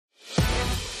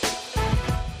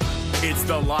It's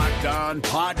the Locked On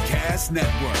Podcast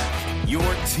Network, your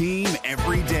team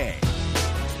every day.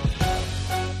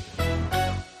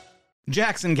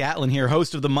 Jackson Gatlin here,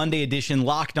 host of the Monday edition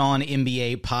Locked On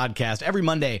NBA podcast. Every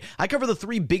Monday, I cover the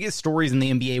three biggest stories in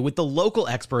the NBA with the local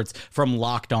experts from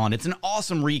Locked On. It's an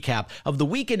awesome recap of the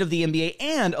weekend of the NBA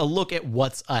and a look at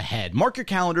what's ahead. Mark your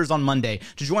calendars on Monday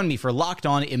to join me for Locked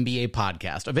On NBA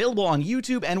podcast, available on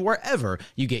YouTube and wherever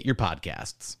you get your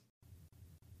podcasts.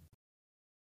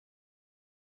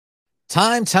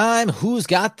 Time. Who's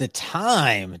got the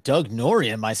time? Doug Norrie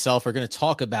and myself are going to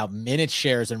talk about minute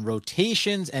shares and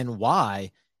rotations and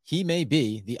why he may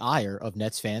be the ire of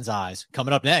Nets fans' eyes.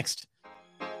 Coming up next.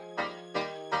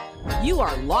 You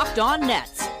are Locked On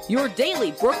Nets, your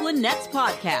daily Brooklyn Nets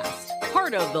podcast.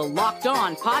 Part of the Locked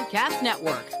On Podcast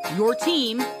Network, your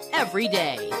team every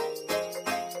day.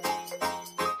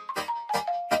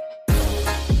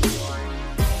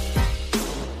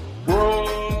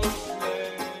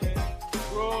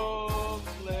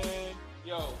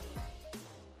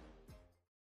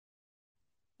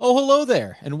 Oh, hello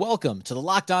there, and welcome to the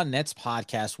Locked On Nets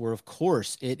podcast, where, of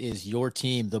course, it is your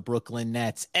team, the Brooklyn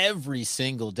Nets, every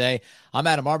single day. I'm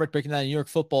Adam Arbert, breaking down the New York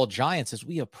Football Giants as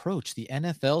we approach the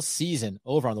NFL season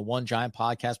over on the One Giant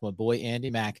podcast with my boy Andy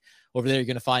Mack. Over there, you're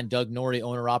going to find Doug Norrie,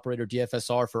 owner-operator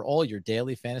DFSR, for all your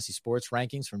daily fantasy sports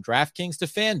rankings from DraftKings to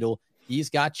FanDuel.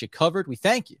 He's got you covered. We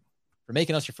thank you for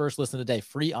making us your first listen today,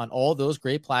 free on all those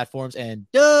great platforms.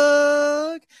 And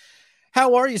Doug,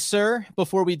 how are you, sir?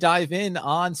 Before we dive in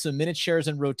on some minute shares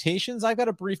and rotations, I've got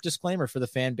a brief disclaimer for the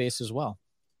fan base as well.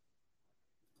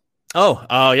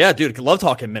 Yeah, dude, I love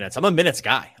talking minutes. I'm a minutes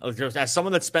guy. As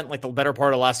someone that spent like the better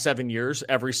part of the last 7 years,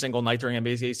 every single night during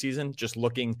NBA season, just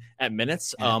looking at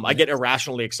minutes, I get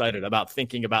irrationally excited about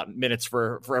thinking about minutes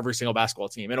for every single basketball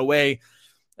team in a way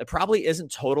that probably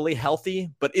isn't totally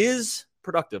healthy, but is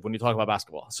productive when you talk about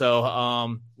basketball.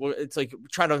 So it's like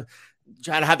trying to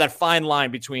have that fine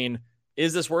line between,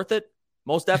 is this worth it?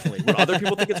 Most definitely. Would other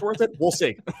people think it's worth it? We'll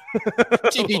see.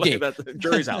 TBD. The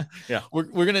jury's out. Yeah. We're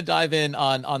going to dive in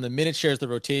on the minute shares, the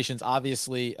rotations.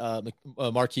 Obviously,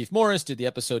 Markieff Morris did the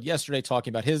episode yesterday talking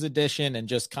about his addition and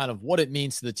just kind of what it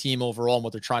means to the team overall and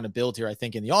what they're trying to build here, I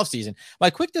think, in the offseason. My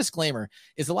quick disclaimer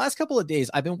is the last couple of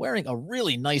days, I've been wearing a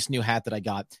really nice new hat that I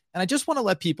got. And I just want to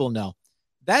let people know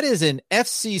that is an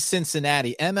FC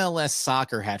Cincinnati MLS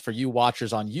soccer hat for you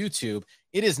watchers on YouTube.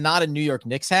 It is not a New York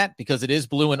Knicks hat because it is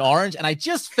blue and orange. And I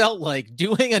just felt like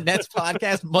doing a Nets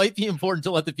podcast might be important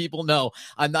to let the people know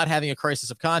I'm not having a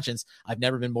crisis of conscience. I've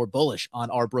never been more bullish on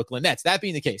our Brooklyn Nets. That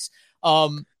being the case,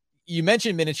 you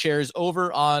mentioned minute shares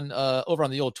over on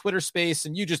the old Twitter space.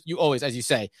 And you always, as you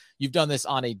say, you've done this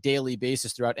on a daily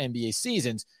basis throughout NBA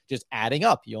seasons, just adding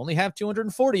up. You only have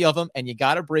 240 of them and you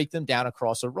got to break them down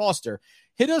across a roster.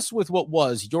 Hit us with what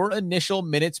was your initial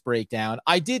minutes breakdown.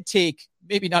 I did take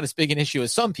maybe not as big an issue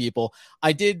as some people.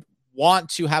 I did want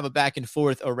to have a back and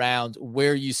forth around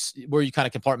where you kind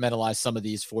of compartmentalize some of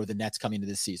these for the Nets coming to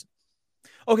this season.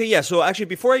 Okay, yeah. So actually,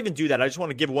 before I even do that, I just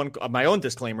want to give my own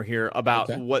disclaimer here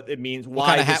about what it means. What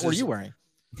kind of hat were you wearing?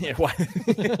 Yeah, why?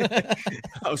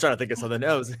 I was trying to think of something.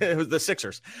 No, it was the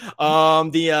Sixers.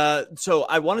 So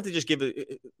I wanted to just give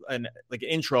an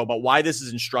intro about why this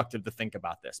is instructive to think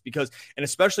about this, because, and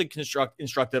especially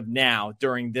instructive now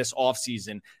during this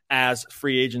offseason as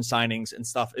free agent signings and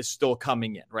stuff is still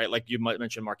coming in, right? Like you might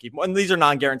mention Markieff, and these are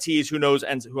non-guarantees. Who knows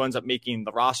who ends up making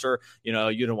the roster?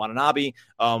 Yuta Watanabe.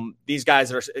 These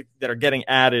guys that are getting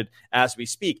added as we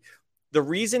speak. The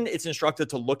reason it's instructive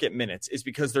to look at minutes is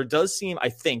because there does seem, I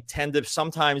think, tend to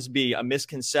sometimes be a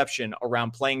misconception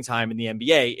around playing time in the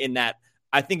NBA, in that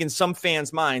I think in some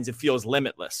fans' minds, it feels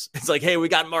limitless. It's like, hey, we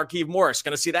got Markieff Morris,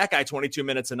 going to see that guy 22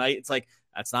 minutes a night. It's like,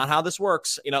 that's not how this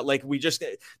works.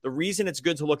 The reason it's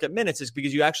good to look at minutes is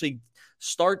because you actually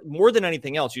start, more than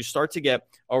anything else, you start to get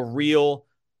a real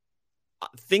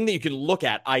thing that you can look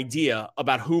at, idea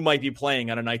about who might be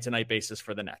playing on a night-to-night basis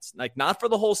for the Nets. Like, not for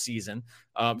the whole season.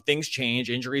 Things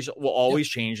change. Injuries will always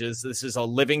change. This is a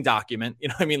living document. You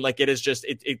know what I mean? Like, it is just,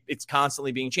 it's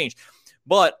constantly being changed.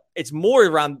 But it's more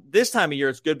around this time of year,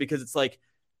 it's good because it's like,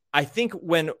 I think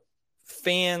when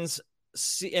fans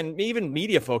see, and even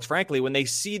media folks, frankly, when they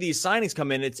see these signings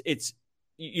come in,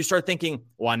 you start thinking,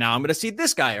 well, now I'm going to see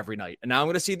this guy every night, and now I'm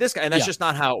going to see this guy. And that's just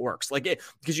not how it works.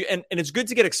 And it's good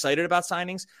to get excited about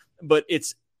signings, but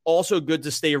it's also good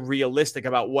to stay realistic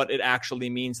about what it actually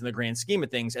means in the grand scheme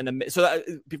of things. And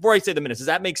before I say the minutes, does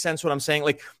that make sense what I'm saying?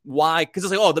 Like, why? Because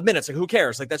it's like, oh, the minutes, like, who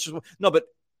cares? Like, that's just, no, but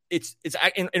it's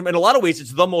in a lot of ways,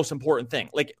 it's the most important thing.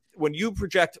 Like, when you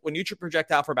project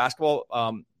out for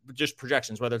basketball, just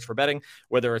projections, whether it's for betting,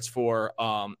 whether it's for,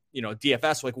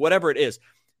 DFS, like whatever it is,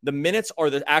 the minutes are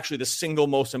actually the single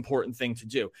most important thing to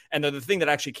do. And they're the thing that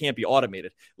actually can't be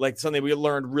automated. Like something we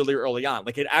learned really early on.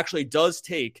 Like it actually does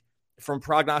take, from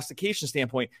prognostication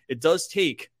standpoint, it does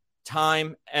take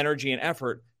time, energy, and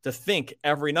effort to think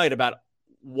every night about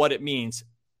what it means.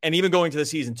 And even going to the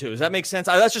season too. Does that make sense?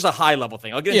 That's just a high level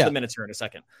thing. I'll get into the minutes here in a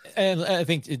second. And I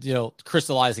think,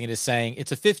 crystallizing it is saying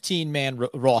it's a 15-man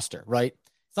roster, right?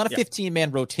 It's not a 15-man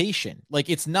rotation.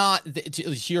 Like it's not,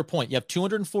 to your point, you have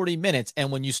 240 minutes.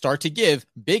 And when you start to give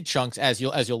big chunks, as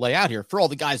you'll lay out here, for all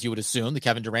the guys you would assume, the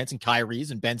Kevin Durant's and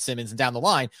Kyrie's and Ben Simmons and down the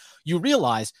line, you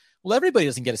realize, well, everybody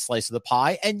doesn't get a slice of the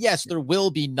pie. And yes, there will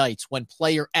be nights when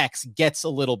player X gets a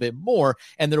little bit more,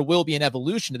 and there will be an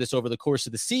evolution to this over the course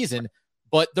of the season.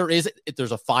 But there's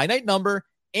a finite number,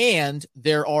 and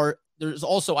there's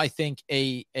also, I think,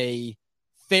 a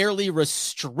fairly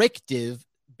restrictive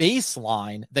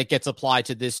baseline that gets applied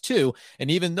to this too.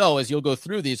 And even though, as you'll go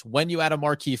through these, when you add a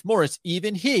Markieff Morris,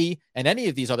 even he and any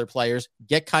of these other players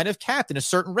get kind of capped in a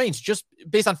certain range, just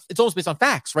based on, it's almost based on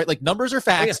facts, right? Like numbers are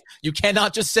facts. Oh, yeah. You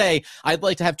cannot just say, I'd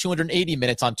like to have 280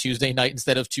 minutes on Tuesday night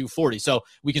instead of 240. So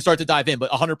we can start to dive in, but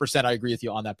 100% I agree with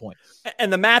you on that point.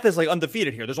 And the math is like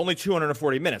undefeated here. There's only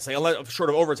 240 minutes, like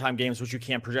short of overtime games, which you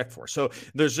can't project for. So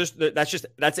that's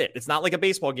it. It's not like a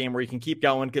baseball game where you can keep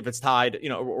going if it's tied,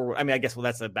 or I mean, I guess, well,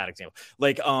 that's a bad example.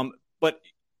 But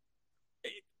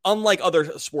unlike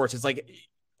other sports, it's like,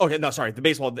 okay, no, sorry, the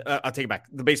baseball, I'll take it back.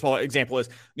 The baseball example is,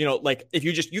 like if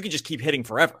you can just keep hitting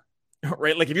forever,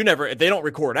 right? Like if they don't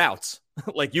record outs,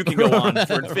 like you can go on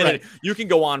for infinity, right. You can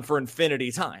go on for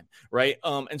infinity time. Right.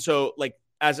 And so like,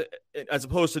 as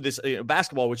opposed to this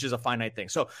basketball, which is a finite thing.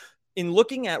 So in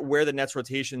looking at where the Nets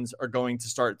rotations are going to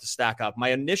start to stack up,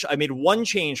 I made one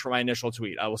change for my initial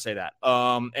tweet. I will say that.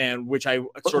 And which I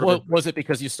sort of was it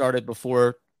because you started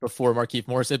before Markieff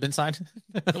Morris had been signed?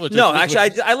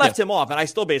 I left him off, and I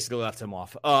still basically left him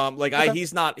off.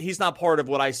 He's not part of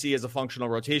what I see as a functional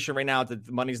rotation right now. The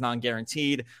money's non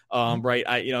guaranteed. Right.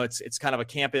 It's kind of a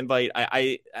camp invite.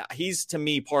 He's to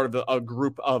me part of a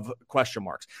group of question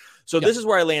marks. So this is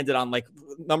where I landed on like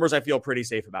numbers I feel pretty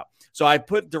safe about. So I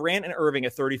put Durant and Irving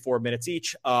at 34 minutes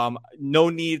each. No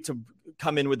need to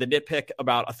come in with the nitpick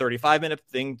about a 35-minute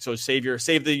thing. So save the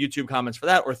YouTube comments for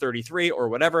that, or 33 or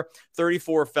whatever.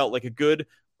 34 felt like a good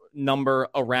number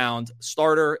around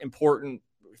starter, important,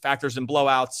 factors in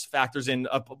blowouts, factors in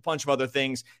a bunch of other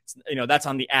things. That's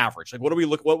on the average. Like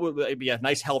what would be a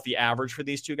nice healthy average for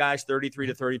these two guys? 33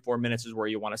 to 34 minutes is where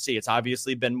you want to see. It's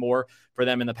obviously been more for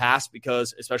them in the past,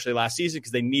 because especially last season,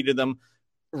 because they needed them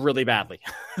really badly.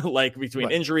 Like between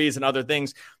injuries and other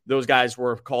things, those guys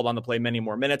were called on to play many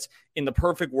more minutes. In the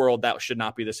perfect world, that should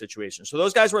not be the situation. So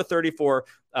those guys were 34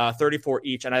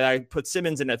 each. And I put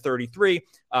Simmons in at 33,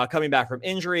 coming back from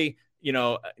injury.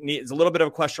 Needs a little bit of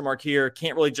a question mark here.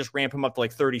 Can't really just ramp him up to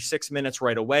like 36 minutes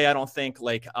right away. I don't think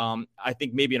I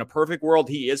think maybe in a perfect world,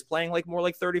 he is playing like more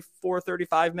like 34,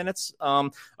 35 minutes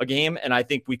a game. And I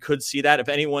think we could see that. If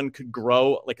anyone could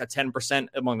grow like a 10%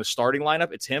 among the starting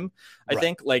lineup, it's him. I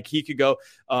think like he could go.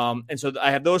 And so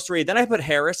I have those three. Then I put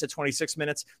Harris at 26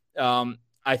 minutes.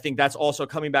 I think that's also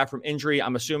coming back from injury.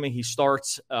 I'm assuming he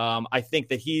starts. I think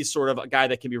that he's sort of a guy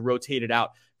that can be rotated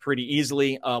out pretty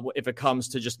easily if it comes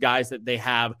to just guys that they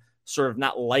have sort of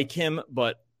not like him,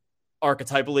 but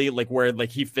archetypally like where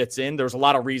like he fits in. There's a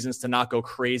lot of reasons to not go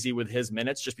crazy with his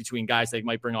minutes, just between guys they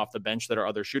might bring off the bench that are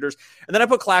other shooters. And then I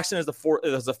put Claxton as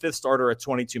the fifth starter at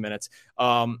 22 minutes.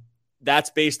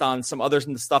 That's based on some other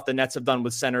stuff the Nets have done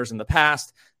with centers in the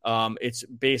past. It's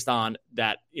based on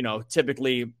that,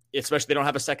 typically, especially they don't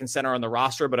have a second center on the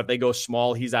roster, but if they go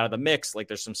small, he's out of the mix. Like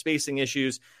there's some spacing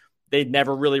issues. They'd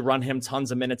never really run him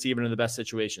tons of minutes, even in the best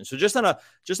situation. So just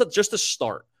to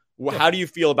start, how do you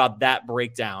feel about that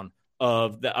breakdown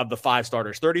of the five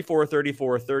starters? 34,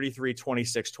 34, 33,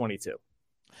 26, 22.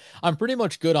 I'm pretty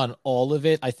much good on all of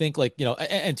it. I think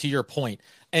and to your point,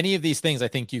 any of these things, I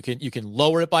think you can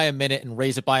lower it by a minute and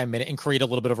raise it by a minute and create a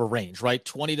little bit of a range, right?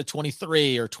 20 to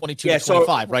 23 or 22 to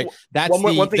 25, right? That's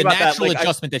the natural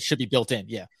adjustment that should be built in.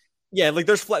 Yeah. Yeah, like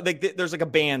there's like a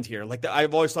band here. Like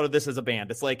I've always thought of this as a band.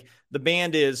 It's like the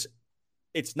band it's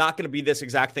not going to be this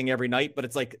exact thing every night, but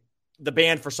it's like the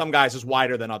band for some guys is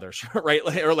wider than others, right?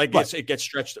 Or like it gets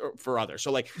stretched for others.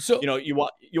 So you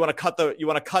want to cut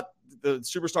the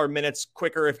superstar minutes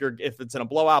quicker if it's in a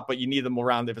blowout, but you need them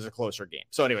around if it's a closer game.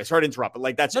 So anyway, sorry to interrupt, but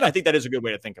like I think that is a good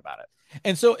way to think about it.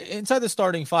 And so inside the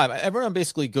starting five, everyone I'm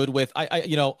basically good with.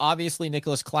 Obviously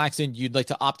Nicholas Claxton, you'd like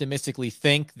to optimistically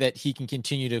think that he can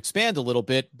continue to expand a little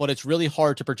bit, but it's really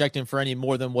hard to project him for any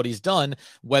more than what he's done,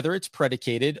 whether it's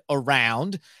predicated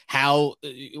around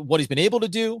what he's been able to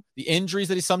do, the injuries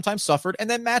that he sometimes suffered, and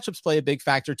then matchups play a big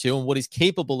factor too, and what he's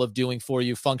capable of doing for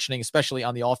you functioning, especially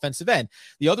on the offensive end.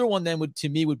 The other one then would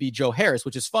be Joe Harris,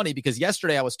 which is funny because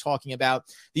yesterday I was talking about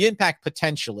the impact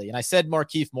potentially, and I said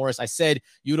Markieff Morris, I said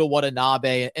Yuta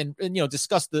Watanabe, and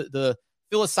discussed the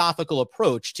philosophical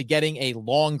approach to getting a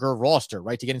longer roster,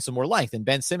 right? To getting some more length. And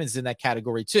Ben Simmons is in that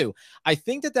category too. I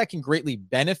think that can greatly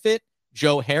benefit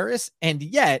Joe Harris. And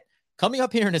yet, coming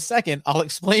up here in a second, I'll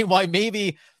explain why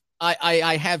maybe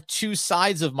I have two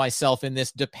sides of myself in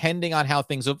this, depending on how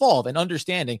things evolve, and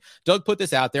understanding Doug put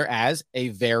this out there as a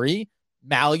very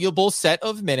malleable set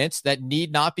of minutes that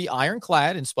need not be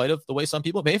ironclad in spite of the way some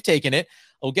people may have taken it.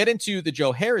 We'll get into the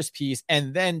Joe Harris piece,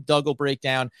 and then Doug will break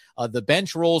down the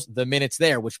bench roles, the minutes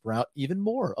there, which brought even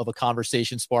more of a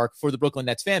conversation spark for the Brooklyn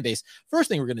Nets fan base. First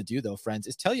thing we're going to do, though, friends,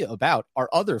 is tell you about our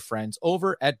other friends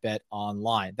over at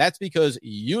BetOnline. That's because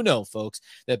folks,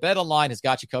 that BetOnline has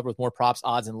got you covered with more props,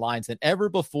 odds, and lines than ever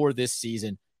before this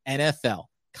season. NFL,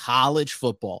 college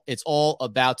football, it's all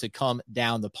about to come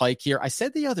down the pike here. I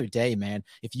said the other day, man,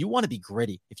 if you want to be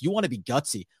gritty, if you want to be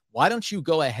gutsy, why don't you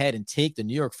go ahead and take the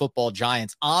New York Football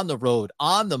Giants on the road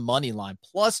on the money line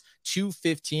plus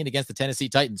 215 against the Tennessee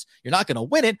Titans? You're not going to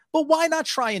win it, but why not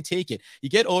try and take it? You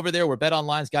get over there where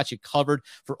BetOnline's got you covered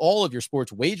for all of your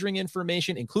sports wagering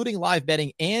information, including live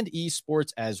betting and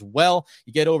esports as well.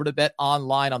 You get over to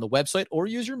BetOnline on the website or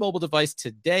use your mobile device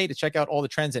today to check out all the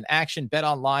trends in action.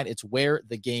 BetOnline, it's where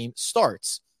the game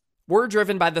starts. We're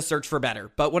driven by the search for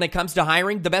better, but when it comes to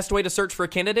hiring, the best way to search for a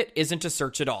candidate isn't to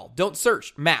search at all. Don't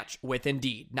search, match with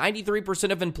Indeed.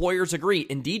 93% of employers agree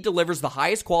Indeed delivers the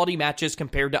highest quality matches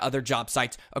compared to other job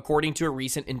sites, according to a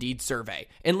recent Indeed survey.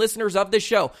 And listeners of this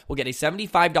show will get a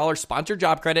 $75 sponsored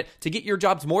job credit to get your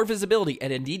jobs more visibility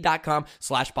at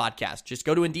Indeed.com/podcast. Just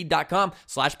go to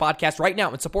Indeed.com/podcast right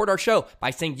now and support our show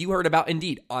by saying you heard about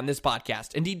Indeed on this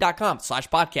podcast.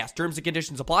 Indeed.com/podcast. Terms and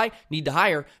conditions apply. Need to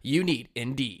hire? You need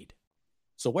Indeed.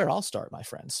 So where I'll start, my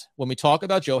friends, when we talk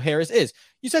about Joe Harris is,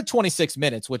 you said 26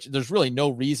 minutes, which there's really no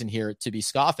reason here to be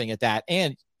scoffing at that.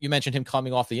 And you mentioned him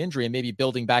coming off the injury and maybe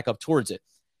building back up towards it.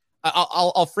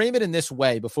 I'll frame it in this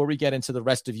way before we get into the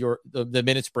rest of the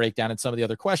minutes breakdown and some of the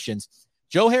other questions.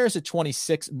 Joe Harris at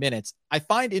 26 minutes, I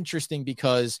find interesting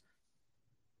because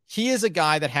he is a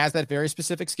guy that has that very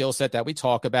specific skill set that we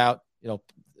talk about,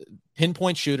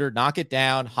 pinpoint shooter, knock it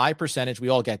down, high percentage. We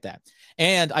all get that.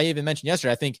 And I even mentioned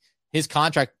yesterday, I think his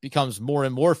contract becomes more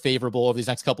and more favorable over these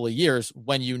next couple of years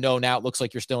when now it looks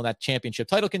like you're still in that championship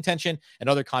title contention and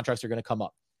other contracts are going to come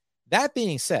up. That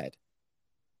being said,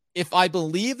 if I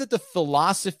believe that the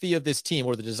philosophy of this team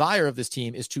or the desire of this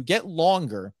team is to get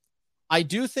longer, I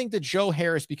do think that Joe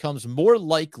Harris becomes more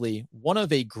likely one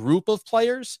of a group of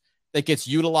players that gets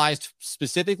utilized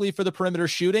specifically for the perimeter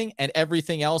shooting and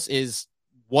everything else is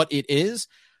what it is.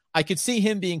 I could see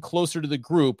him being closer to the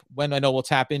group when I know we'll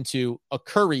tap into a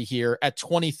Curry here at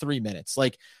 23 minutes.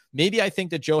 Like maybe I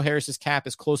think that Joe Harris's cap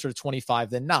is closer to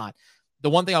 25 than not. The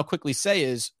one thing I'll quickly say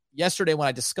is yesterday when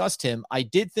I discussed him, I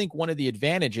did think one of the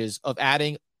advantages of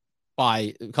adding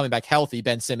by coming back healthy,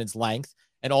 Ben Simmons' length,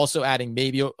 and also adding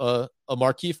maybe a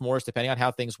Markieff Morris, depending on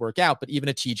how things work out, but even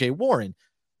a TJ Warren,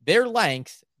 their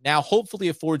length now hopefully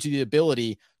affords you the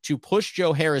ability to push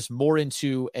Joe Harris more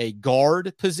into a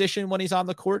guard position when he's on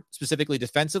the court, specifically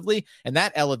defensively. And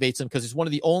that elevates him because he's one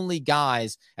of the only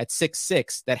guys at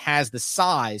 6'6" that has the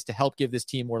size to help give this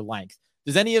team more length.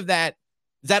 Does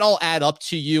that all add up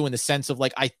to you in the sense of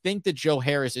like, I think that Joe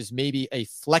Harris is maybe a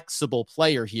flexible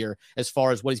player here as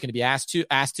far as what he's going to be asked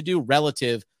to do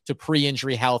relative to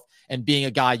pre-injury health and being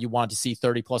a guy you want to see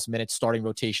 30 plus minutes starting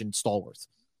rotation stalwarts?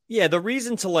 Yeah, the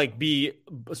reason to be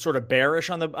sort of bearish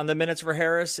on the minutes for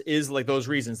Harris is those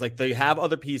reasons. They have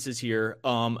other pieces here.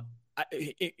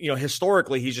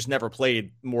 Historically, he's just never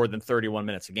played more than 31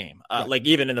 minutes a game.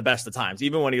 Even in the best of times,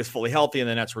 even when he was fully healthy and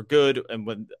the Nets were good, and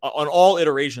when on all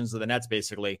iterations of the Nets,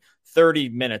 basically 30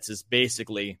 minutes is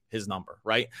basically his number,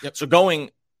 right? Yep. So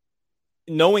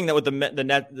knowing that what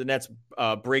the Nets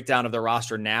breakdown of their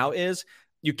roster now is.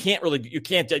 You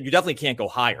definitely can't go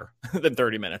higher than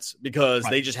 30 minutes because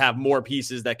They just have more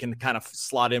pieces that can kind of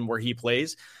slot in where he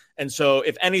plays. And so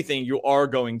if anything, you are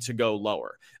going to go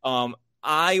lower.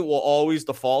 I will always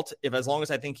default, as long as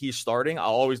I think he's starting, I'll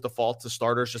always default to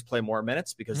starters just play more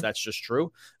minutes because that's just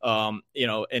true. And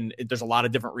there's a lot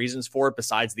of different reasons for it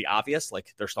besides the obvious,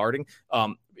 like they're starting.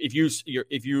 If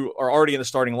you are already in the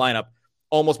starting lineup,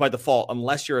 almost by default,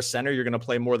 unless you're a center, you're going to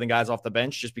play more than guys off the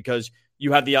bench just because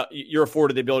you have you're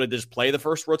afforded the ability to just play the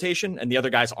first rotation and the other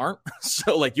guys aren't.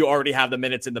 So like you already have the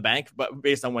minutes in the bank, but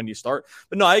based on when you start.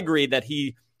 But no, I agree that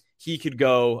he could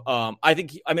go.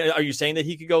 Are you saying that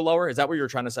he could go lower? Is that what you're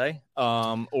trying to say?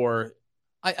 Or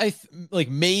I like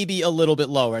maybe a little bit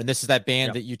lower. And this is that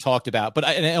band that you talked about, but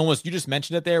you just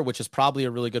mentioned it there, which is probably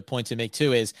a really good point to make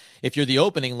too, is if you're the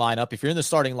opening lineup, if you're in the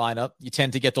starting lineup, you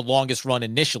tend to get the longest run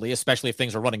initially, especially if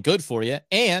things are running good for you.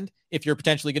 And if you're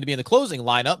potentially going to be in the closing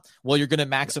lineup, well, you're going to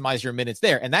maximize your minutes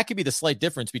there. And that could be the slight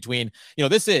difference between,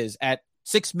 this is at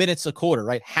 6 minutes a quarter,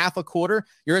 right? Half a quarter,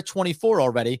 you're at 24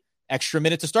 already. Extra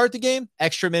minute to start the game,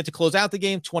 extra minute to close out the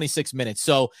game, 26 minutes.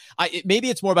 So maybe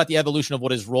it's more about the evolution of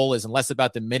what his role is and less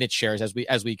about the minute shares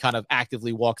as we kind of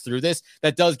actively walk through this.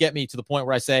 That does get me to the point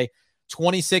where I say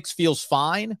 26 feels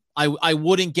fine. I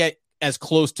wouldn't get as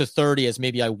close to 30 as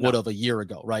maybe I would have a year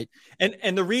ago, right?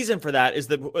 And the reason for that is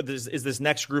this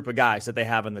next group of guys that they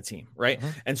have on the team, right?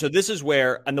 Mm-hmm. And so this is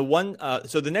where, and the one,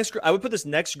 so the next group, I would put this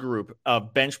next group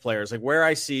of bench players, like where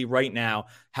I see right now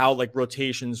how like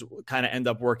rotations kind of end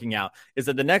up working out, is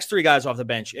that the next three guys off the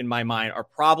bench in my mind are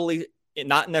probably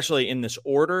not necessarily in this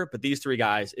order, but these three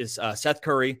guys is Seth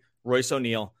Curry, Royce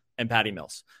O'Neal, and Patty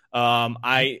Mills.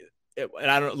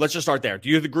 Let's just start there. Do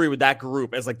you agree with that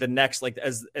group as like the next, like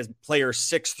as players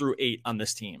 6 through 8 on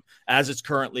this team as it's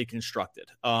currently constructed?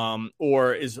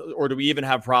 Or do we even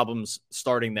have problems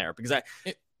starting there? Because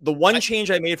the one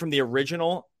change I made from the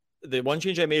original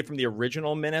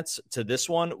minutes to this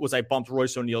one was I bumped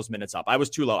Royce O'Neal's minutes up. I was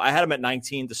too low. I had him at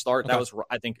 19 to start. Okay. That was,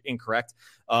 I think, incorrect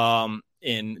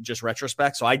in just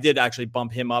retrospect. So I did actually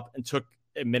bump him up and took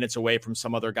minutes away from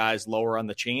some other guys lower on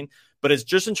the chain. But it's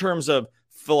just in terms of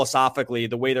philosophically,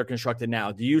 the way they're constructed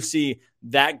now, do you see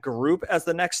that group as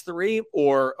the next three,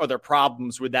 or are there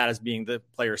problems with that as being the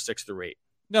players 6 through 8?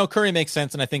 No, Curry makes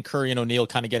sense. And I think Curry and O'Neal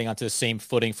kind of getting onto the same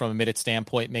footing from a minute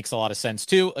standpoint makes a lot of sense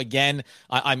too. Again,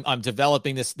 I'm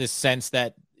developing this sense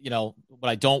that, what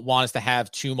I don't want is to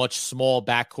have too much small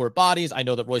backcourt bodies. I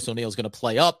know that Royce O'Neal is going to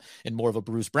play up in more of a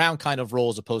Bruce Brown kind of role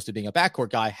as opposed to being a backcourt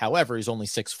guy. However, he's only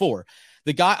 6'4".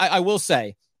 The guy, I will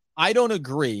say, I don't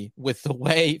agree with the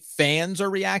way fans are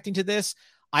reacting to this.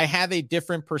 I have a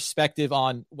different perspective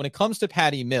on when it comes to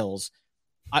Patty Mills.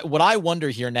 What I wonder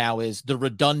here now is the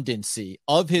redundancy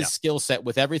of his skill set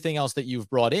with everything else that you've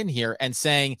brought in here, and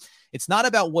saying it's not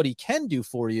about what he can do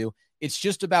for you. It's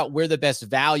just about where the best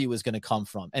value is going to come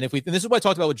from. And and this is what I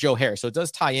talked about with Joe Harris. So it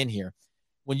does tie in here.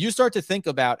 When you start to think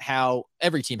about how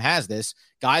every team has this,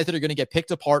 guys that are going to get picked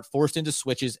apart, forced into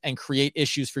switches, and create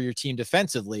issues for your team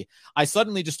defensively, I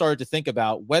suddenly just started to think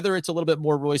about whether it's a little bit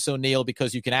more Royce O'Neal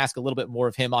because you can ask a little bit more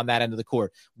of him on that end of the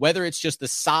court, whether it's just the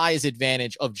size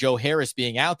advantage of Joe Harris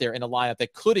being out there in a lineup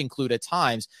that could include at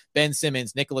times Ben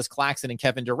Simmons, Nicholas Claxton, and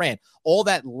Kevin Durant. All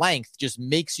that length just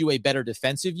makes you a better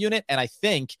defensive unit, and I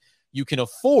think you can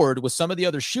afford, with some of the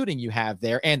other shooting you have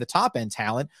there and the top-end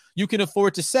talent, you can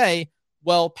afford to say,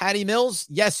 well, Patty Mills,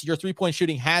 yes, your three-point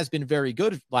shooting has been very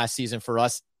good last season for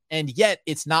us, and yet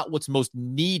it's not what's most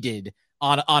needed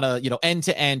on a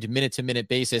end-to-end, minute-to-minute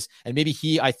basis. And maybe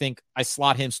I think I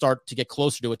slot him start to get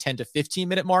closer to a 10 to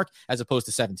 15-minute mark as opposed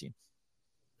to 17.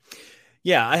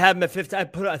 Yeah, I have him at 15.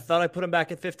 I thought I put him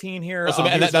back at 15 here. Oh, so,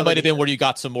 and that might have been where you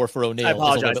got some more for O'Neal. I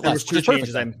apologize. There's two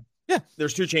changes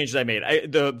I made.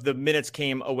 The minutes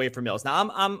came away from Mills. Now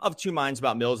I'm of two minds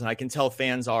about Mills, and I can tell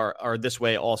fans are this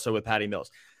way also with Patty Mills.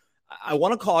 I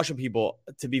want to caution people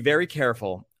to be very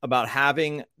careful about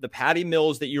having the Patty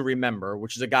Mills that you remember,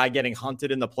 which is a guy getting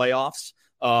hunted in the playoffs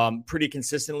pretty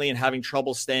consistently and having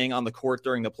trouble staying on the court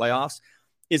during the playoffs,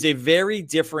 is a very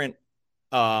different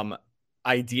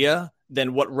idea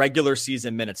than what regular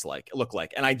season minutes look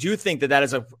like. And I do think that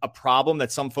is a problem that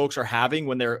some folks are having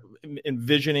when they're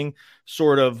envisioning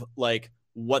sort of like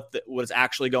what is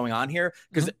actually going on here.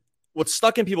 Because what's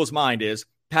stuck in people's mind is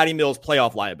Patty Mills'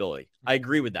 playoff liability. I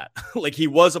agree with that. Like, he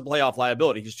was a playoff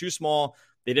liability. He's too small.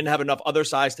 They didn't have enough other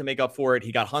size to make up for it.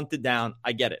 He got hunted down.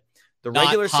 I get it. The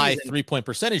regular high season 3-point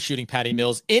percentage shooting Patty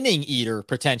Mills, inning eater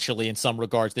potentially in some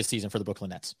regards this season for the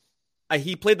Brooklyn Nets.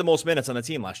 He played the most minutes on the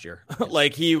team last year.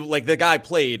 The guy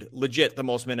played legit the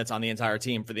most minutes on the entire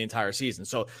team for the entire season.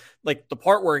 So like the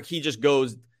part where he just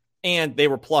goes and they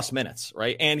were plus minutes,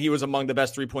 right? And he was among the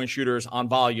best 3-point shooters on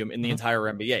volume in the entire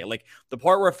NBA. Like the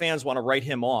part where fans want to write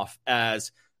him off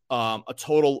as a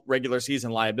total regular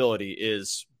season liability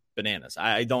is bananas.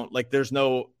 I don't like, there's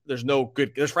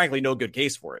frankly no good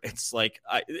case for it. It's like,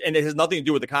 and it has nothing to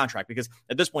do with the contract, because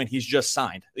at this point he's just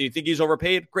signed. You think he's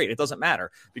overpaid? Great. It doesn't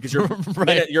matter, because your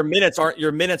right. your minutes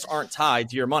aren't tied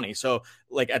to your money. So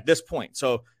like at this point,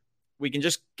 so we can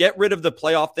just get rid of the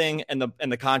playoff thing and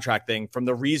the contract thing from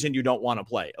the reason you don't want to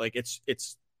play. Like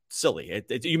it's silly.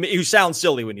 You sound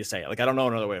silly when you say it. Like, I don't know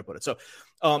another way to put it. So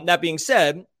that being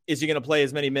said, is he going to play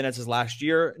as many minutes as last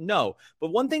year? No. But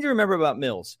one thing to remember about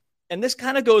Mills, and this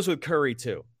kind of goes with Curry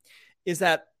too, is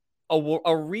that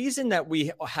a reason that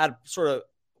we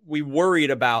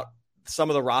worried about some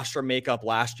of the roster makeup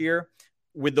last year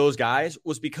with those guys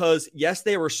was because, yes,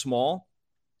 they were small,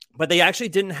 but they actually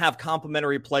didn't have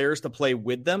complementary players to play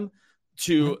with them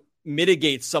to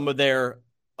mitigate some of their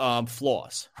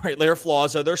flaws, right? Their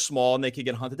flaws are they're small and they can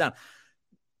get hunted down.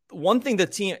 One thing the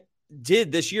team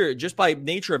did this year, just by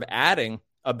nature of adding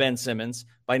a Ben Simmons,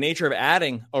 by nature of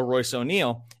adding a Royce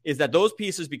O'Neal, is that those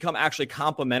pieces become actually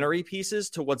complementary pieces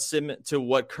to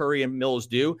what Curry and Mills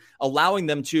do, allowing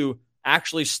them to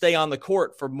actually stay on the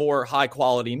court for more high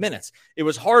quality minutes. It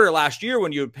was harder last year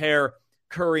when you would pair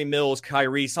Curry, Mills,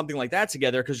 Kyrie, something like that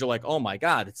together, because you're like, oh my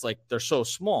God, it's like they're so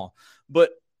small. But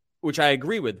which I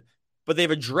agree with. But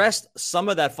they've addressed some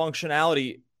of that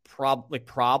functionality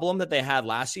problem that they had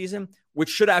last season, which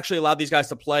should actually allow these guys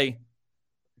to play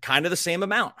kind of the same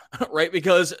amount, right?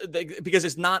 Because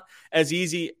it's not as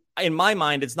easy, in my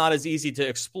mind, it's not as easy to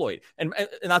exploit. And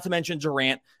not to mention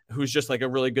Durant, who's just like a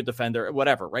really good defender,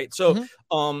 whatever, right? So,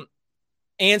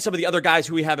 and some of the other guys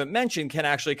who we haven't mentioned can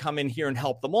actually come in here and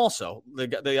help them also,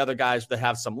 the other guys that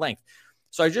have some length.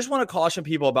 So I just want to caution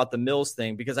people about the Mills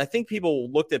thing, because I think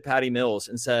people looked at Patty Mills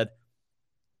and said,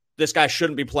 this guy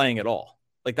shouldn't be playing at all.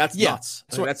 Like, that's nuts.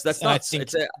 So that's nuts.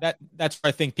 That's where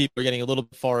I think people are getting a little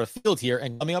bit far afield here.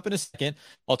 And coming up in a second,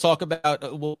 I'll talk about,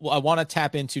 I want to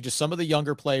tap into just some of the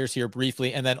younger players here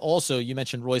briefly. And then also you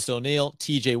mentioned Royce O'Neal,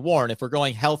 TJ Warren. If we're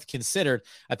going health considered,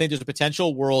 I think there's a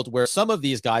potential world where some of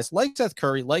these guys like Seth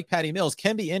Curry, like Patty Mills,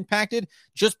 can be impacted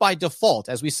just by default,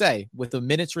 as we say, with the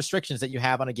minutes restrictions that you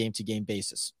have on a game-to-game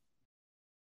basis.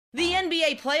 The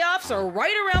NBA playoffs are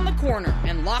right around the corner,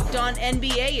 and Locked On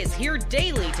NBA is here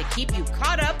daily to keep you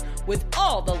caught up with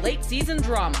all the late season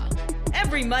drama.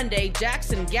 Every Monday,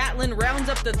 Jackson Gatlin rounds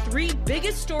up the 3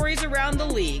 biggest stories around the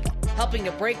league, helping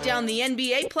to break down the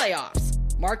NBA playoffs.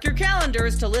 Mark your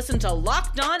calendars to listen to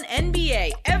Locked On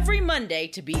NBA every Monday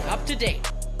to be up to date.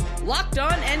 Locked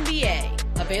On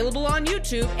NBA, available on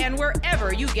YouTube and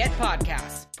wherever you get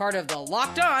podcasts. Part of the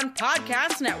Locked On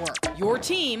Podcast Network, your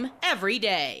team every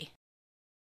day.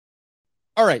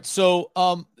 All right. So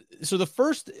the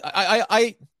first,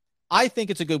 I think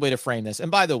it's a good way to frame this.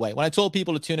 And by the way, when I told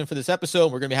people to tune in for this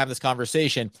episode, we're going to be having this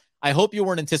conversation, I hope you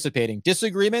weren't anticipating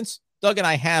disagreements. Doug and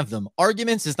I have them.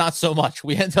 Arguments is not so much.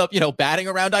 We end up, batting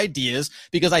around ideas,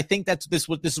 because I think this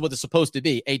is what it's supposed to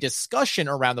be, a discussion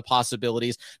around the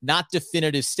possibilities, not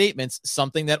definitive statements,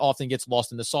 something that often gets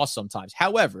lost in the sauce sometimes.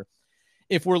 However,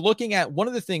 if we're looking at one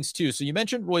of the things too, so you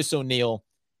mentioned Royce O'Neal,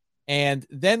 and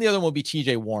then the other one will be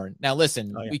TJ Warren. Now,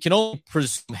 listen, we can only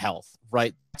presume health,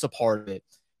 right? That's a part of it.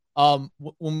 When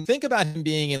we think about him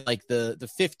being in like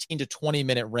the 15 to 20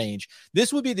 minute range,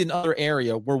 this would be another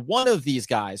area where one of these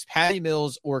guys, Patty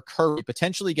Mills or Curry,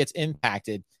 potentially gets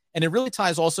impacted. And it really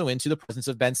ties also into the presence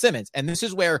of Ben Simmons. And this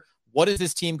is where, what is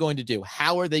this team going to do?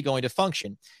 How are they going to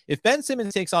function? If Ben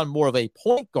Simmons takes on more of a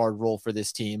point guard role for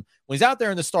this team, when he's out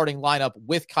there in the starting lineup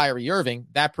with Kyrie Irving,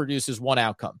 that produces one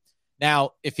outcome.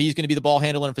 Now, if he's going to be the ball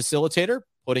handler and facilitator,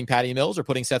 putting Patty Mills or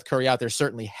putting Seth Curry out there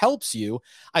certainly helps you.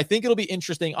 I think it'll be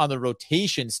interesting on the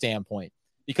rotation standpoint,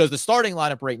 because the starting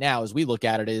lineup right now, as we look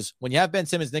at it, is when you have Ben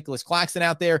Simmons, Nicholas Claxton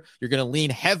out there, you're going to lean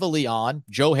heavily on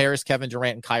Joe Harris, Kevin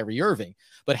Durant, and Kyrie Irving.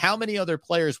 But how many other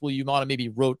players will you want to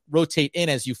maybe rotate in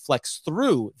as you flex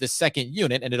through the second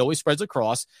unit, and it always spreads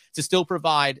across, to still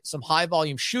provide some high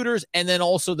volume shooters and then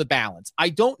also the balance? I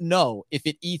don't know if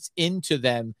it eats into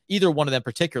them, either one of them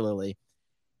particularly,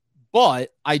 but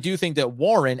I do think that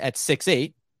Warren at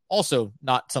 6'8", also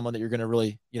not someone that you're going to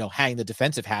really, hang the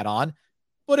defensive hat on.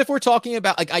 But if we're talking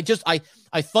about, like,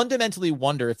 I fundamentally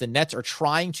wonder if the Nets are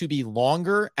trying to be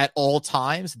longer at all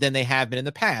times than they have been in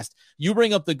the past. You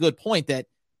bring up the good point that,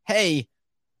 hey,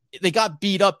 they got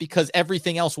beat up because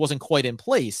everything else wasn't quite in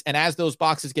place. And as those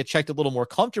boxes get checked a little more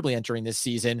comfortably entering this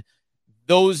season,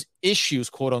 those issues,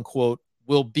 quote unquote,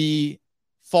 will be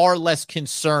far less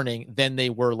concerning than they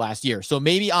were last year. So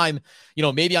maybe I'm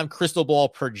crystal ball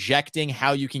projecting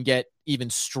how you can get even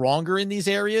stronger in these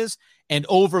areas and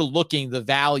overlooking the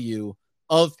value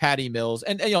of Patty Mills.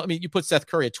 And, you put Seth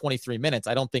Curry at 23 minutes.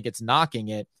 I don't think it's knocking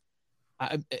it.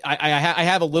 I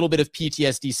have a little bit of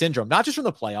PTSD syndrome, not just from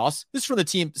the playoffs. This is from the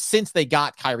team since they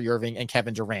got Kyrie Irving and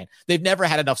Kevin Durant. They've never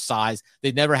had enough size.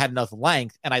 They've never had enough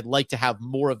length. And I'd like to have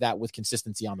more of that with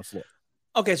consistency on the floor.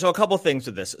 Okay, so a couple of things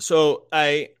with this. So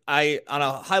I on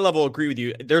a high level agree with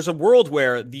you. There's a world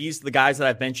where the guys that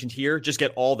I've mentioned here just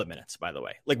get all the minutes, by the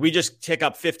way. Like we just tick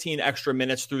up 15 extra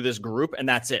minutes through this group and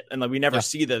that's it. And like we never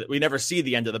see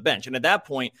the end of the bench. And at that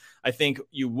point, I think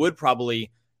you would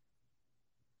probably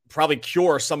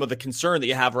cure some of the concern that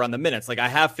you have around the minutes. Like I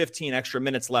have 15 extra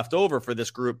minutes left over for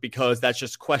this group because that's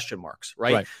just question marks,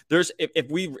 right? There's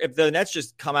if the Nets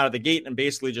just come out of the gate and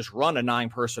basically just run a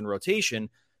 9-person rotation,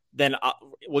 then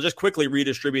we'll just quickly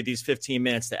redistribute these 15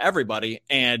 minutes to everybody.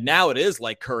 And now it is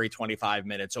like Curry 25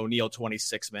 minutes, O'Neal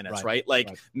 26 minutes, right?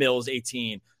 Like Mills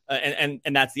 18, and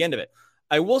that's the end of it.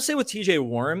 I will say with TJ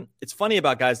Warren, it's funny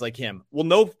about guys like him. We'll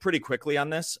know pretty quickly on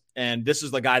this, and this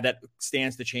is the guy that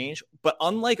stands to change. But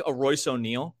unlike a Royce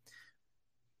O'Neal,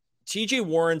 TJ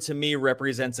Warren to me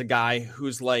represents a guy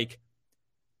who's like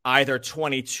either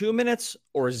 22 minutes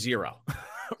or 0.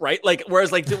 Right. Like,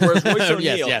 whereas Royce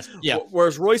O'Neal,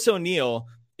 whereas Royce O'Neal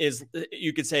is,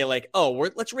 you could say like,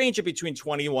 let's range it between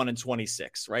 21 and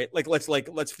 26. Right.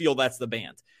 Let's feel that's the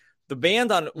band. The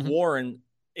band on Warren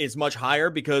is much higher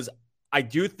because I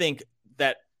do think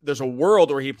that there's a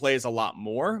world where he plays a lot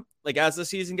more like as the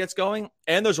season gets going.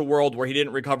 And there's a world where he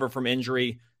didn't recover from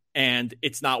injury and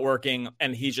it's not working.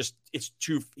 And he's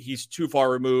too far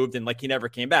removed and like he never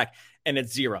came back and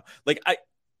it's 0.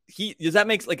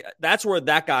 That's where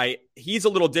that guy, he's a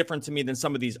little different to me than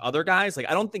some of these other guys. Like,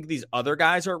 I don't think these other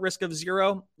guys are at risk of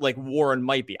 0, like Warren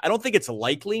might be. I don't think it's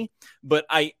likely, but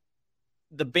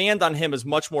the band on him is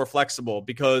much more flexible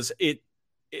because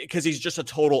he's just a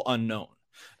total unknown.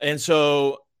 And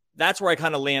so that's where I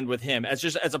kind of land with him as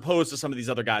opposed to some of these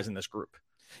other guys in this group.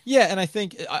 Yeah, and I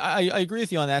think I agree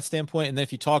with you on that standpoint. And then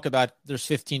if you talk about there's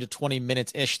 15 to 20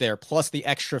 minutes ish there, plus the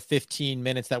extra 15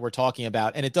 minutes that we're talking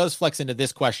about, and it does flex into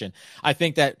this question. I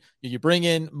think that you bring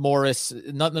in Morris,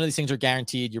 none of these things are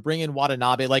guaranteed. You bring in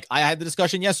Watanabe. Like I had the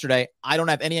discussion yesterday. I don't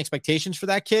have any expectations for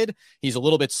that kid. He's a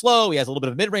little bit slow. He has a little bit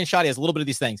of mid-range shot. He has a little bit of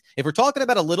these things. If we're talking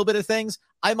about a little bit of things,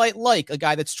 I might like a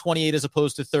guy that's 28 as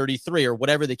opposed to 33 or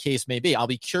whatever the case may be. I'll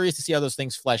be curious to see how those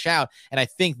things flesh out. And I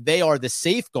think they are the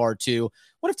safeguard to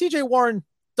what if TJ Warren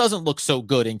doesn't look so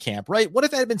good in camp, right? What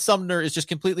if Edmund Sumner is just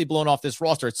completely blown off this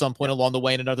roster at some point along the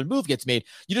way and another move gets made?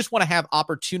 You just want to have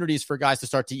opportunities for guys to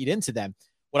start to eat into them.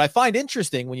 What I find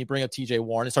interesting when you bring up TJ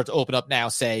Warren and start to open up now,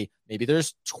 say maybe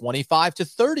there's 25 to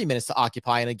 30 minutes to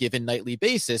occupy on a given nightly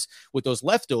basis with those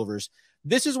leftovers.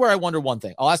 This is where I wonder one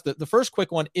thing. I'll ask the first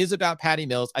quick one is about Patty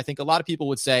Mills. I think a lot of people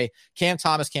would say Cam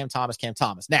Thomas.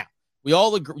 Now, we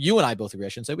all agree, you and I both agree, I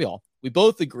shouldn't say we all, we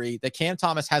both agree that Cam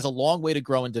Thomas has a long way to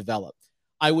grow and develop.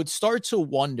 I would start to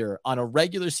wonder on a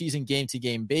regular season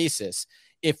game-to-game basis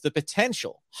if the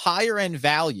potential higher end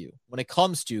value when it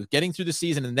comes to getting through the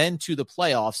season and then to the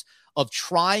playoffs of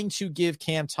trying to give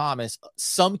Cam Thomas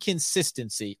some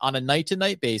consistency on a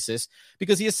night-to-night basis,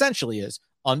 because he essentially is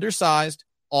undersized,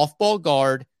 off-ball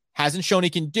guard, hasn't shown he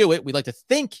can do it. We like to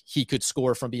think he could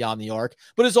score from beyond the arc,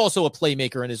 but is also a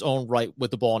playmaker in his own right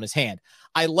with the ball in his hand.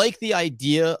 I like the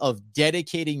idea of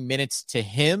dedicating minutes to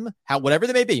him, whatever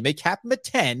they may be. May cap him at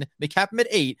 10, may cap him at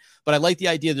 8, but I like the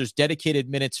idea there's dedicated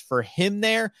minutes for him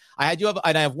there. I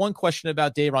have one question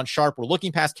about Day'Ron Sharpe. We're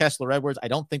looking past Kessler Edwards. I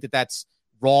don't think that that's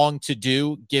wrong to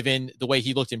do given the way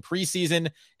he looked in preseason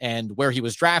and where he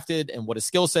was drafted and what his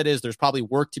skill set is. There's probably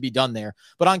work to be done there.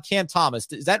 But on Cam Thomas,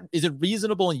 is it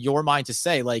reasonable in your mind to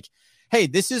say like, hey,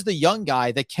 this is the young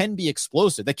guy that can be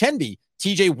explosive, that can be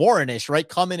TJ Warren-ish, right?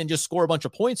 Come in and just score a bunch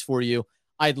of points for you.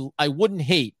 I wouldn't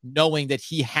hate knowing that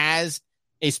he has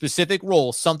a specific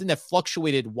role, something that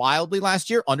fluctuated wildly last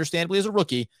year, understandably as a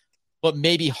rookie, but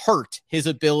maybe hurt his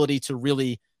ability to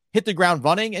really hit the ground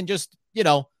running and just,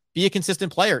 be a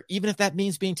consistent player, even if that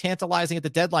means being tantalizing at the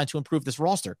deadline to improve this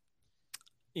roster.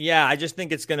 Yeah, I just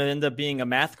think it's going to end up being a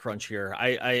math crunch here.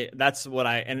 That's what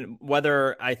and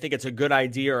whether I think it's a good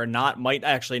idea or not might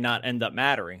actually not end up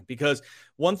mattering, because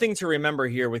one thing to remember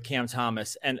here with Cam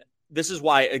Thomas, and this is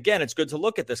why, again, it's good to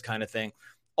look at this kind of thing.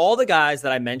 All the guys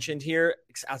that I mentioned here,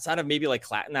 outside of maybe like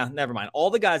never mind. All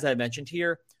the guys that I mentioned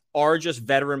here are just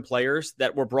veteran players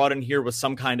that were brought in here with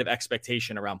some kind of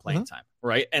expectation around playing time,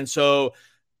 right? And so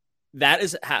that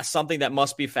is something that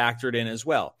must be factored in as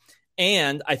well.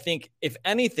 And I think if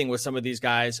anything with some of these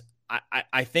guys,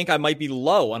 I think I might be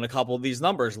low on a couple of these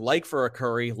numbers, like for a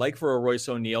Curry, like for a Royce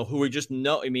O'Neal, who we just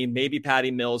know, maybe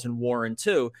Patty Mills and Warren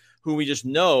too, who we just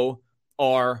know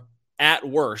are at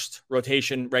worst,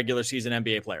 rotation regular season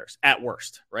NBA players at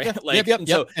worst, right? Yep, Like, yep.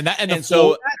 So, and the so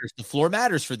floor matters. The floor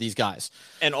matters for these guys.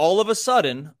 And all of a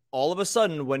sudden,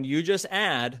 when you just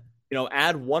add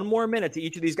one more minute to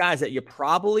each of these guys that you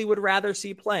probably would rather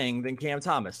see playing than Cam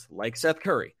Thomas, like Seth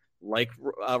Curry, like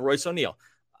Royce O'Neal.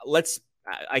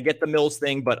 I get the Mills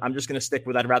thing, but I'm just going to stick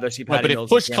with I'd rather see Patty Mills.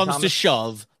 But if push comes to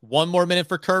shove, one more minute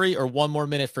for Curry or one more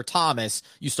minute for Thomas,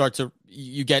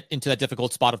 you get into that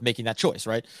difficult spot of making that choice,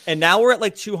 right? And now we're at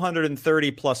like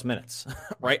 230 plus minutes,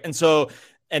 right?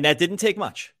 And that didn't take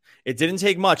much. It didn't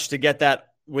take much to get that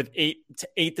with 8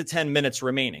 to 10 minutes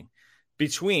remaining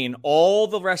between all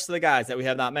the rest of the guys that we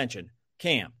have not mentioned: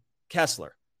 Cam,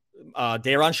 Kessler,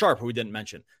 Day'Ron Sharpe, who we didn't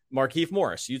mention, Markieff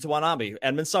Morris, Yuta Watanabe,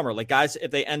 Edmund Summer, like guys,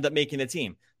 if they end up making a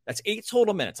team, that's 8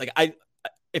 total minutes. Like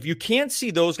if you can't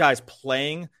see those guys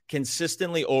playing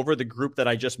consistently over the group that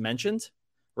I just mentioned,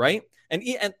 right? And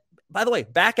by the way,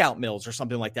 back out Mills or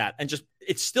something like that, and just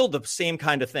it's still the same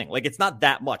kind of thing. Like it's not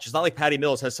that much. It's not like Patty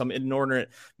Mills has some inordinate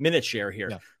minute share here.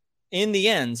 Yeah. In the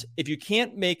end, if you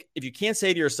can't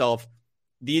say to yourself,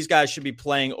 these guys should be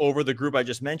playing over the group I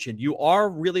just mentioned, you are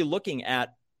really looking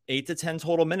at 8 to 10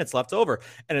 total minutes left over.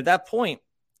 And at that point,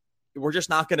 we're just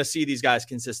not going to see these guys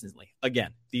consistently.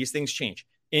 Again, these things change.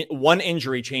 One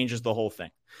injury changes the whole thing.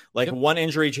 Like one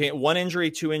injury,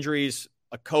 2 injuries,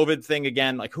 a COVID thing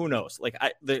again, like who knows? Like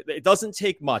it doesn't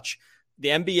take much. The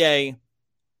NBA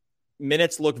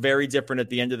minutes look very different at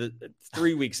the end of the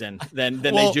 3 weeks in than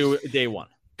they do day one.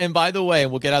 And by the way,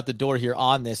 and we'll get out the door here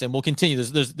on this, and we'll continue.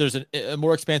 There's a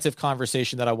more expansive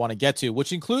conversation that I want to get to,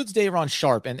 which includes Day'Ron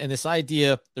Sharpe and this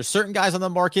idea. There's certain guys on the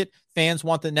market fans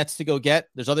want the Nets to go get.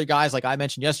 There's other guys, like I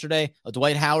mentioned yesterday,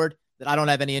 Dwight Howard, that I don't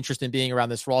have any interest in being around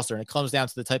this roster. And it comes down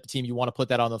to the type of team you want to put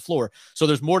that on the floor. So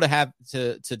there's more to have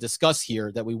to discuss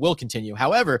here that we will continue.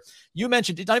 However, you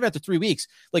mentioned it's not even after 3 weeks,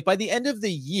 like by the end of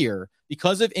the year,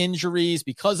 because of injuries,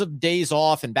 because of days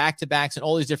off and back-to-backs and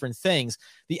all these different things,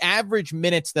 the average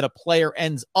minutes that a player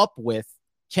ends up with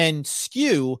can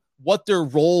skew what their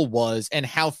role was and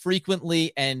how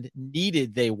frequently and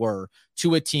needed they were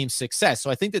to a team's success. So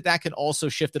I think that can also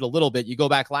shift it a little bit. You go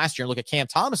back last year and look at Cam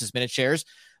Thomas's minute shares,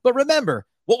 but remember,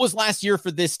 what was last year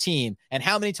for this team and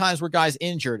how many times were guys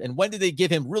injured and when did they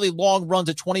give him really long runs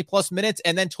at 20 plus minutes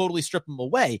and then totally strip him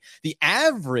away? The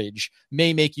average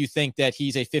may make you think that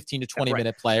he's a 15 to 20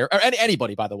 minute player, or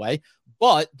anybody, by the way,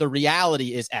 but the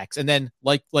reality is X. And then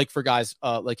like for guys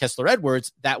like Kessler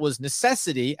Edwards, that was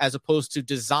necessity as opposed to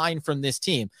design from this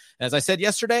team. And as I said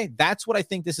yesterday, that's what I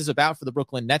think this is about for the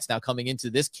Brooklyn Nets now coming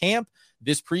into this camp,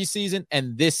 this preseason,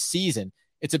 and this season.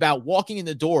 It's about walking in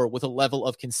the door with a level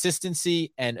of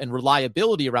consistency and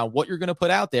reliability around what you're going to put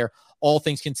out there, all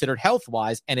things considered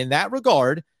health-wise. And in that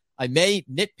regard, I may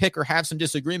nitpick or have some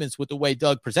disagreements with the way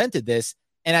Doug presented this.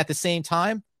 And at the same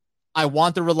time, I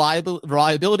want the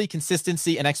reliability,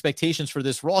 consistency, and expectations for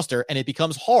this roster. And it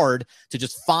becomes hard to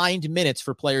just find minutes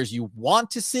for players you want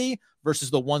to see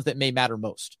versus the ones that may matter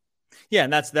most. Yeah,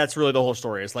 and that's really the whole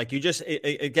story. It's like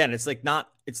again, it's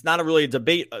not a really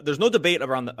debate. There's no debate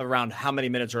around how many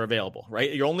minutes are available,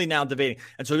 right? You're only now debating.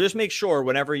 And so just make sure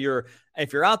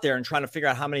if you're out there and trying to figure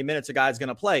out how many minutes a guy's going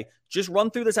to play, just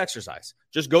run through this exercise.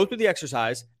 Just go through the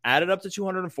exercise, add it up to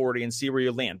 240 and see where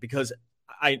you land. Because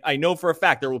I know for a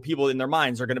fact there will people in their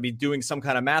minds are going to be doing some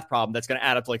kind of math problem that's going to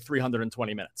add up to like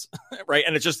 320 minutes, right?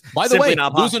 And it's just by the way,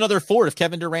 lose another 4 if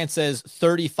Kevin Durant says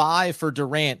 35 for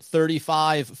Durant,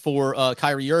 35 for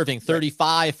Kyrie Irving,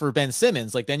 35 for Ben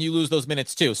Simmons. Like then you lose those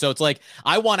minutes too. So it's like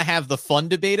I want to have the fun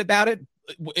debate about it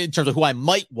in terms of who I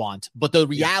might want, but the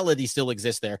reality still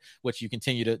exists there, which you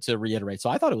continue to reiterate. So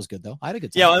I thought it was good though. I had a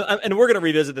good time. Yeah, and we're going to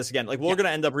revisit this again. Like we're going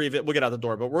to end up we'll get out the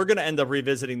door, but we're going to end up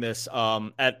revisiting this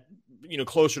at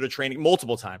closer to training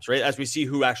multiple times, right? As we see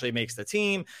who actually makes the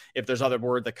team, if there's other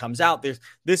word that comes out,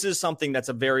 this is something that's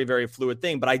a very, very fluid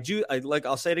thing. But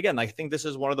I'll say it again. I think this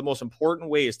is one of the most important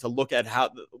ways to look at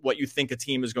what you think a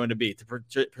team is going to be,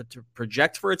 to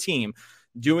project for a team.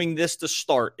 Doing this to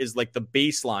start is like the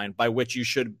baseline by which you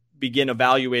should begin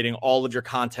evaluating all of your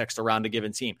context around a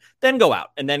given team. Then go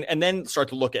out and then start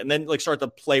to look at, and then start to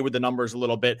play with the numbers a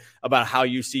little bit about how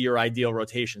you see your ideal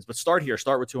rotations. But start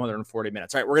with 240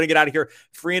 minutes. All right, we're going to get out of here.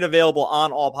 Free and available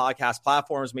on all podcast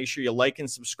platforms. Make sure you like and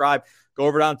subscribe. Go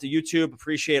over down to YouTube.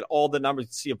 Appreciate all the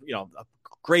numbers. See, a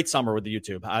great summer with the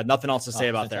YouTube. Nothing else to say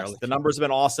about fantastic. There. The numbers have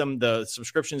been awesome. The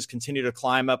subscriptions continue to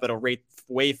climb up at a rate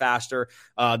way faster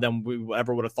than we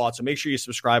ever would have thought. So make sure you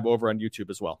subscribe over on YouTube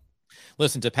as well.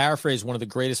 Listen, to paraphrase one of the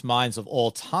greatest minds of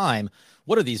all time,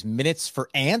 what are these minutes for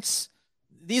ants?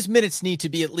 These minutes need to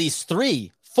be at least 3-4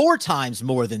 times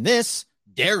more than this.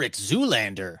 Derek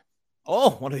Zoolander.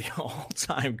 Oh, one of the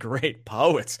all-time great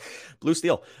poets, Blue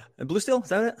Steel. Blue Steel, is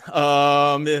that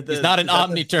it? He's not an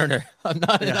Omni Turner. I'm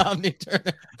not an Omni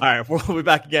Turner. All right, we'll be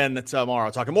back again tomorrow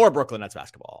talking more Brooklyn Nets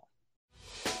basketball.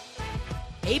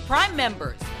 Hey, Prime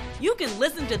members, you can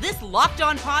listen to this Locked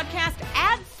On podcast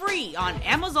ad-free on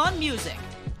Amazon Music.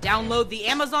 Download the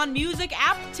Amazon Music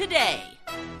app today.